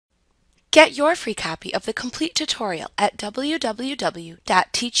Get your free copy of the complete tutorial at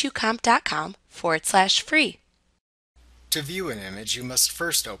www.teachucomp.com/free. To view an image, you must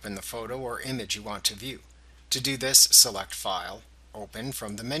first open the photo or image you want to view. To do this, select File, Open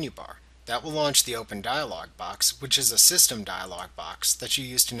from the menu bar. That will launch the Open dialog box, which is a system dialog box that you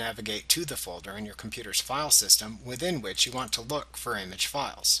use to navigate to the folder in your computer's file system within which you want to look for image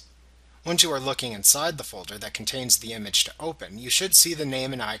files. Once you are looking inside the folder that contains the image to open, you should see the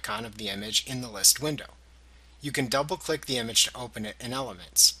name and icon of the image in the list window. You can double-click the image to open it in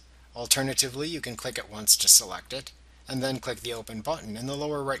Elements. Alternatively, you can click it once to select it, and then click the Open button in the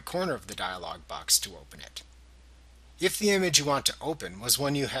lower right corner of the dialog box to open it. If the image you want to open was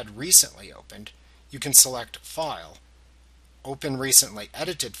one you had recently opened, you can select File, Open Recently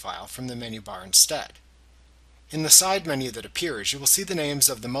Edited File from the menu bar instead. In the side menu that appears, you will see the names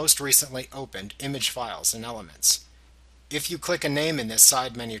of the most recently opened image files in Elements. If you click a name in this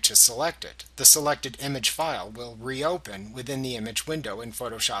side menu to select it, the selected image file will reopen within the image window in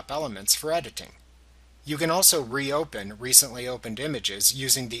Photoshop Elements for editing. You can also reopen recently opened images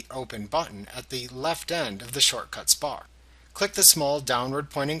using the Open button at the left end of the Shortcuts bar. Click the small downward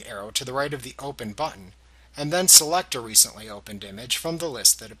pointing arrow to the right of the Open button, and then select a recently opened image from the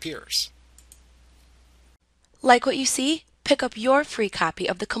list that appears. Like what you see? Pick up your free copy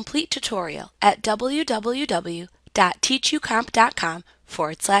of the complete tutorial at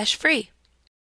www.teachucomp.com/free.